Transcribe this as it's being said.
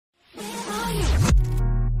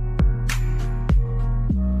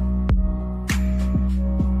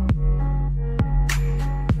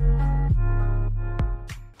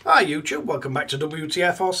Hi YouTube, welcome back to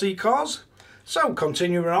Wtf Rc Cars. So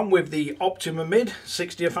continuing on with the Optima Mid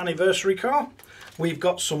 60th anniversary car, we've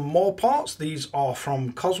got some more parts. These are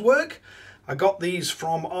from Koswork. I got these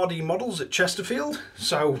from RD Models at Chesterfield,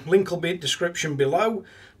 so link will be in the description below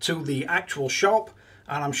to the actual shop,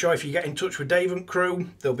 and I'm sure if you get in touch with Dave and crew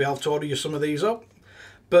they'll be able to order you some of these up.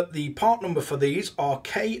 But the part number for these are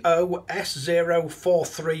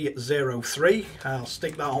KOS04303. I'll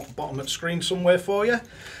stick that on the bottom of the screen somewhere for you.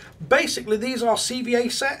 Basically, these are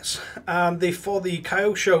CVA sets, and they're for the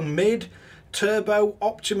KYOSHO Mid, Turbo,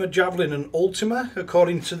 Optima, Javelin and Ultima,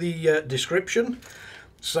 according to the description.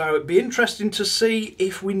 So it'd be interesting to see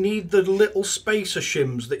if we need the little spacer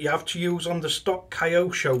shims that you have to use on the stock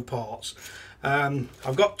KYOSHO parts.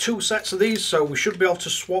 I've got two sets of these, so we should be able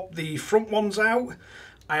to swap the front ones out.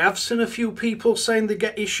 I have seen a few people saying they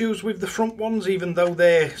get issues with the front ones, even though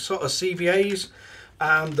they're sort of CVAs,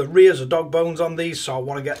 and the rears are dog bones on these, so I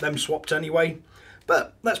want to get them swapped anyway.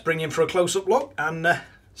 But let's bring in for a close-up look and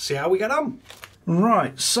see how we get on.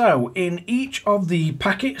 Right, so in each of the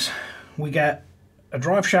packets we get a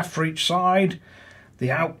drive shaft for each side, the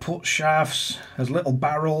output shafts as little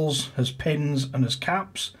barrels, as pins and as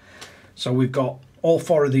caps. So we've got all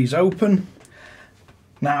four of these open.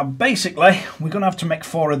 Now basically we're going to have to make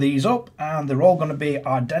four of these up, and they're all going to be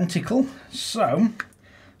identical. So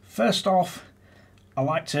first off, I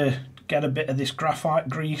like to get a bit of this graphite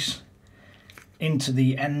grease into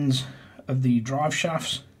the ends of the drive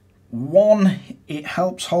shafts. One, it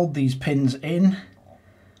helps hold these pins in,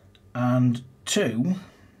 and two,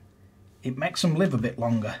 it makes them live a bit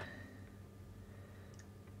longer.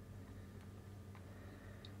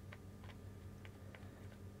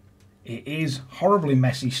 It is horribly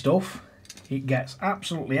messy stuff, it gets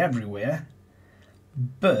absolutely everywhere,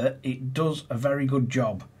 but it does a very good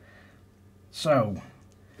job. So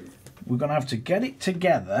we're going to have to get it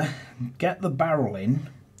together, get the barrel in,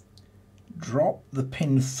 drop the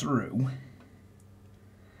pin through,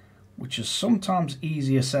 which is sometimes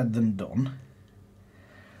easier said than done.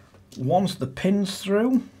 Once the pin's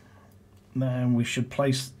through, then we should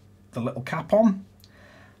place the little cap on,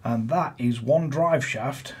 and that is one drive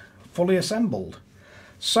shaft fully assembled.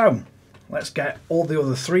 So let's get all the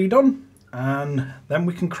other three done, and then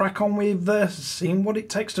we can crack on with seeing what it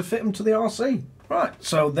takes to fit them to the RC. Right,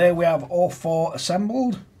 so there we have all four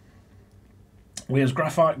assembled. There's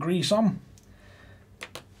graphite grease on.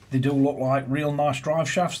 They do look like real nice drive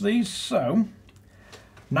shafts, these. So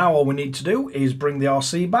now all we need to do is bring the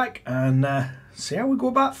RC back and see how we go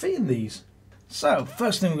about fitting these. So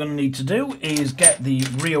first thing we're going to need to do is get the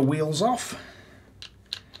rear wheels off.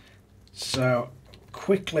 So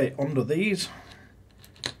quickly under these,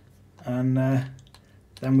 and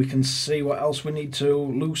then we can see what else we need to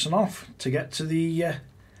loosen off to get to the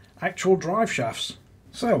actual drive shafts.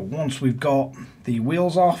 So once we've got the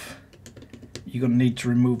wheels off, you're going to need to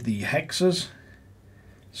remove the hexers.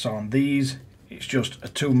 So on these it's just a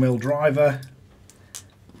 2mm driver,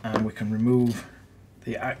 and we can remove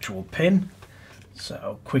the actual pin.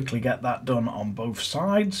 So quickly get that done on both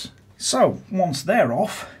sides. So once they're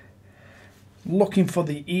off, looking for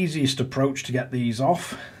the easiest approach to get these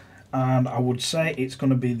off, and I would say it's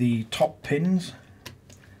going to be the top pins,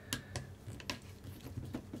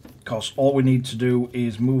 because all we need to do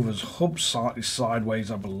is move his hub slightly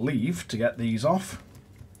sideways, I believe, to get these off.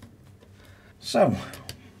 So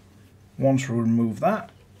once we remove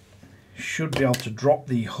that, should be able to drop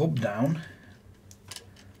the hub down,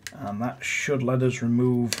 and that should let us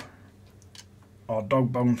remove our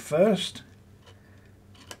dog bone first.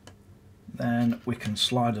 Then we can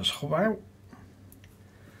slide his hub out.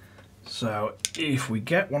 So if we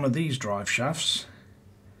get one of these drive shafts,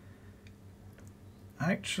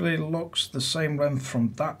 actually looks the same length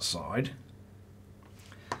from that side,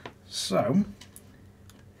 so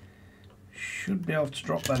should be able to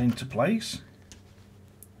drop that into place.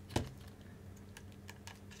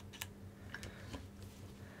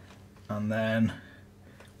 And then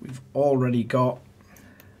we've already got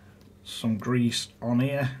some grease on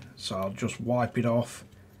here, so I'll just wipe it off.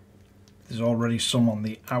 There's already some on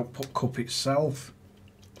the output cup itself.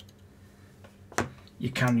 You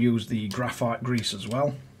can use the graphite grease as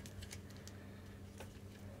well.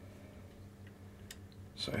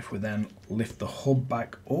 So if we then lift the hub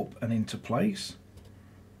back up and into place,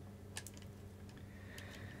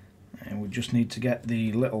 and we just need to get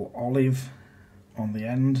the little olive on the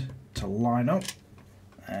end to line up,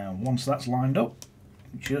 and once that's lined up,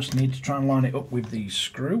 just need to try and line it up with the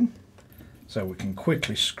screw. So we can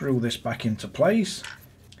quickly screw this back into place,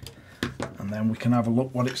 and then we can have a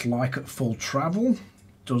look what it's like at full travel.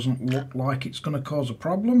 Doesn't look like it's going to cause a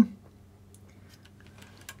problem.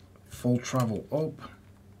 full travel up.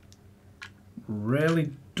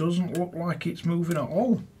 Really doesn't look like it's moving at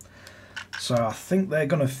all. So I think they're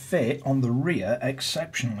going to fit on the rear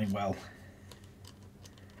exceptionally well.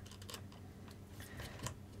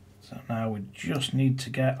 So now we just need to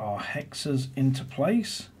get our hexes into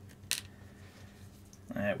place.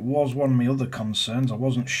 It was one of my other concerns. I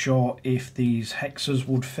wasn't sure if these hexes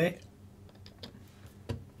would fit,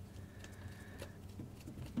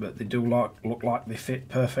 but they do look like they fit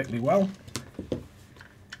perfectly well.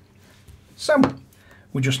 So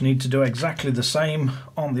we just need to do exactly the same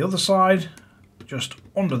on the other side. Just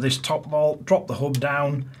under this top bolt, drop the hub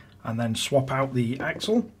down and then swap out the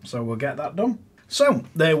axle. So we'll get that done. So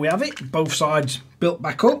there we have it, both sides built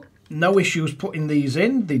back up. No issues putting these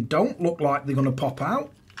in. They don't look like they're going to pop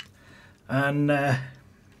out, and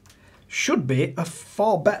should be a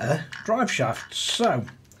far better drive shaft. So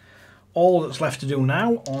all that's left to do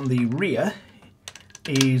now on the rear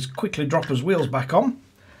is quickly drop his wheels back on,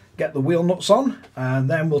 get the wheel nuts on, and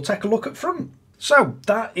then we'll take a look at front. So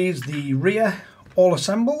that is the rear all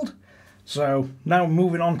assembled. So now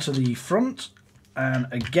moving on to the front, and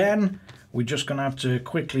again we're just going to have to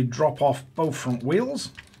quickly drop off both front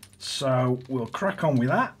wheels. So we'll crack on with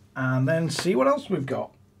that and then see what else we've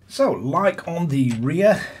got. So like on the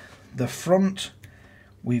rear, the front,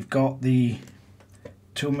 we've got the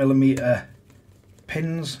 2mm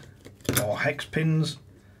pins or hex pins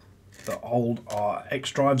that hold our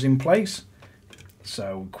X drives in place.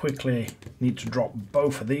 So we quickly need to drop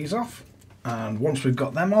both of these off. And once we've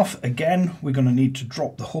got them off, again, we're going to need to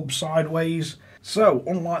drop the hub sideways. So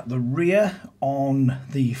unlike the rear, on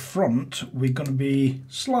the front, we're going to be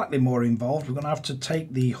slightly more involved. We're going to have to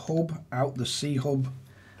take the hub out the C-hub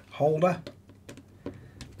holder.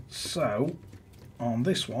 So on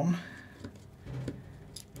this one,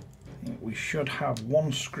 we should have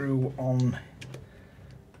one screw on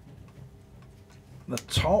the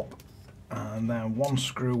top and then one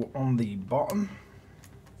screw on the bottom.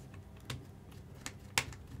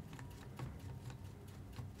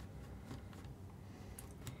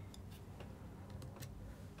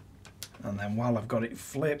 And then while I've got it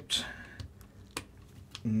flipped,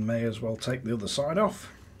 may as well take the other side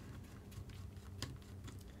off.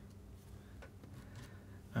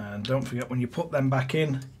 And don't forget, when you put them back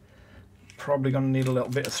in, probably going to need a little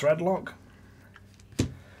bit of thread lock.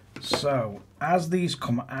 So as these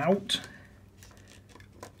come out,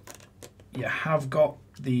 you have got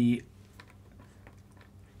the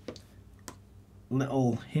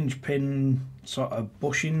little hinge pin sort of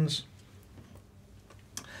bushings.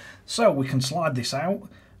 So we can slide this out,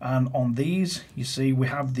 and on these you see we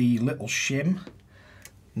have the little shim.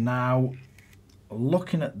 Now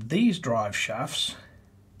looking at these drive shafts,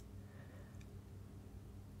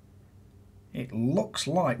 it looks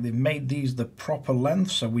like they've made these the proper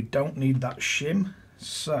length, so we don't need that shim.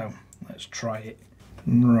 So let's try it.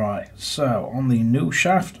 Right, so on the new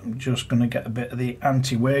shaft, I'm just going to get a bit of the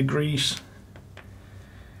anti-wear grease,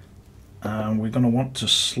 and we're going to want to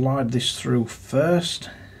slide this through first,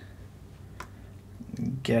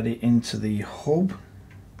 get it into the hub,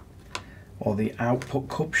 or the output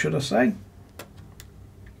cup should I say.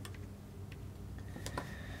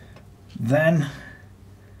 Then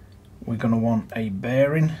we're going to want a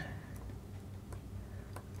bearing,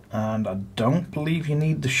 and I don't believe you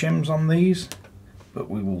need the shims on these, but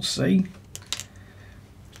we will see.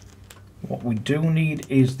 What we do need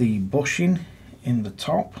is the bushing in the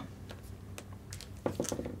top.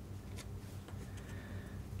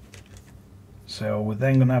 So we're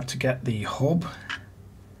then going to have to get the hub,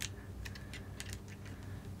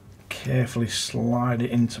 carefully slide it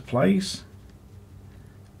into place.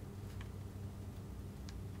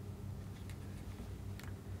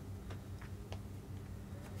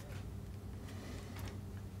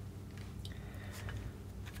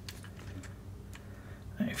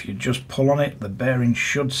 If you just pull on it, the bearing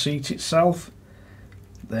should seat itself.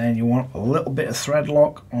 Then you want a little bit of thread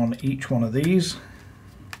lock on each one of these.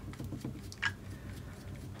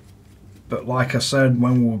 But like I said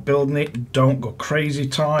when we were building it, don't go crazy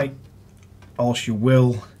tight, else you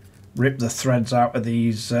will rip the threads out of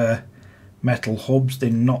these metal hubs. They're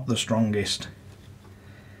not the strongest.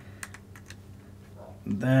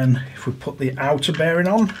 Then if we put the outer bearing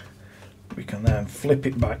on, we can then flip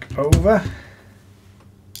it back over.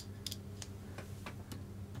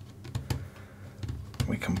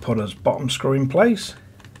 We can put his bottom screw in place.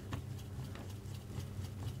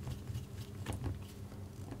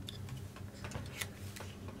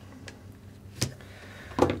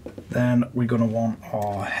 Then we're going to want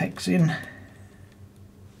our hex in.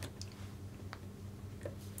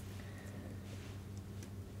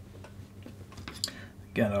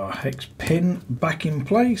 Get our hex pin back in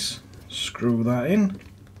place, screw that in,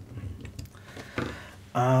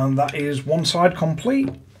 and that is one side complete.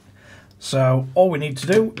 So all we need to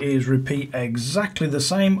do is repeat exactly the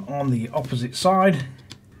same on the opposite side.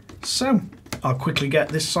 So I'll quickly get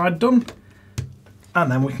this side done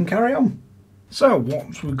and then we can carry on. So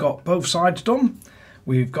once we've got both sides done,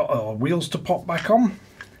 we've got our wheels to pop back on.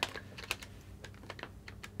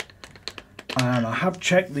 And I have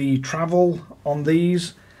checked the travel on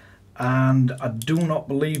these, and I do not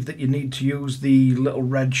believe that you need to use the little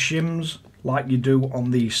red shims like you do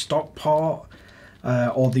on the stock part,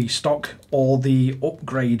 or the stock or the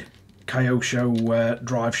upgrade KYOSHO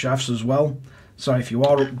drive shafts as well. So if you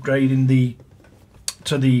are upgrading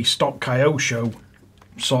to the stock KYOSHO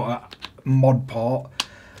sort of mod part,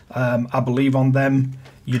 I believe on them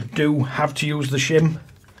you do have to use the shim.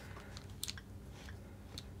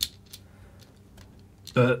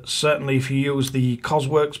 But certainly if you use the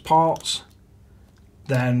Koswork parts,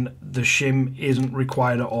 then the shim isn't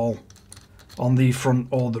required at all on the front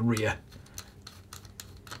or the rear.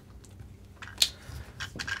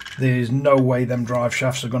 There's no way them drive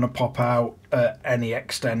shafts are going to pop out at any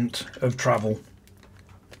extent of travel.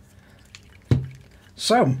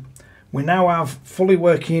 So we now have fully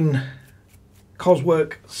working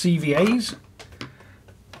Koswork CVAs.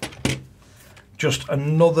 Just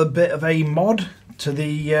another bit of a mod to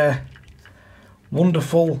the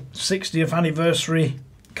wonderful 60th anniversary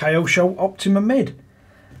KYOSHO Optima mid.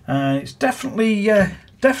 It's definitely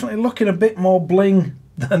looking a bit more bling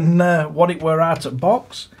than what it were out at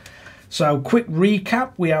box. So quick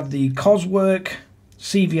recap, we have the Koswork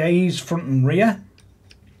CVAs front and rear.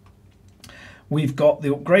 We've got the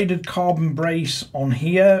upgraded carbon brace on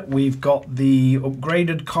here. We've got the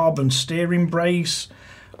upgraded carbon steering brace.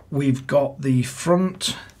 We've got the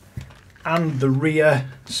front and the rear,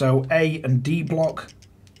 so A and D block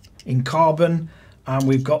in carbon, and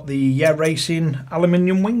we've got the Racing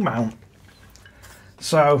aluminium wing mount.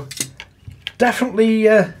 So definitely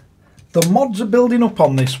the mods are building up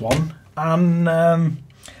on this one, and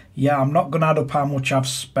yeah, I'm not going to add up how much I've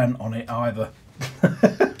spent on it either,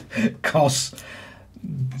 because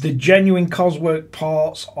the genuine Koswork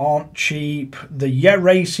parts aren't cheap. The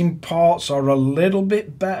Racing parts are a little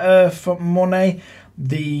bit better for money.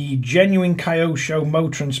 The genuine KYOSHO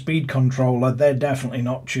motor and speed controller, they're definitely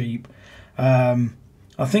not cheap. I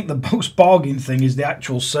think the most bargain thing is the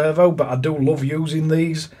actual servo, but I do love using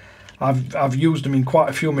these. I've used them in quite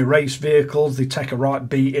a few of my race vehicles. They take a right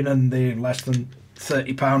beating and they're less than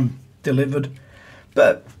 £30 delivered.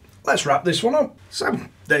 But let's wrap this one up. So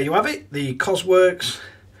there you have it, the Koswork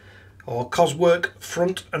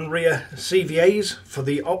front and rear CVAs for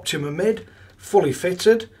the Optima mid, fully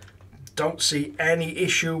fitted. Don't see any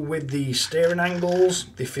issue with the steering angles.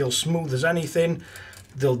 They feel smooth as anything.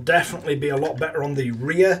 They'll definitely be a lot better on the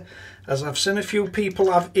rear, as I've seen a few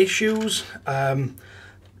people have issues. There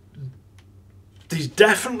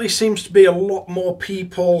definitely seems to be a lot more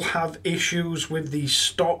people have issues with the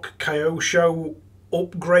stock KYOSHO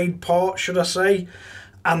upgrade part, should I say,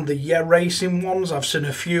 and the Racing ones. I've seen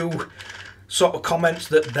a few sort of comments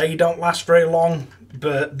that they don't last very long,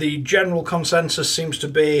 but the general consensus seems to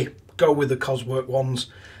be go with the Koswork ones.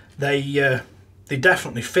 They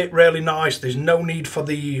definitely fit really nice. There's no need for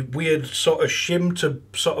the weird sort of shim to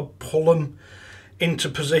sort of pull them into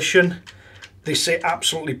position. They sit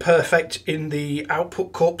absolutely perfect in the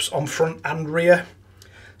output cups on front and rear.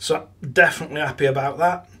 So definitely happy about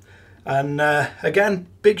that. And again,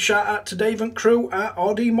 big shout out to Dave and crew at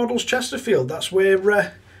RD Models Chesterfield. That's where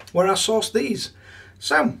I sourced these.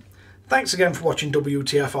 So thanks again for watching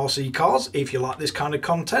Wtf Rc Cars. If you like this kind of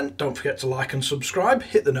content, don't forget to like and subscribe,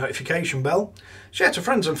 hit the notification bell, share to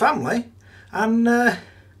friends and family, and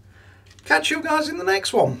catch you guys in the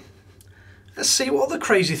next one. Let's see what other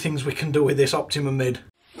crazy things we can do with this Optima mid.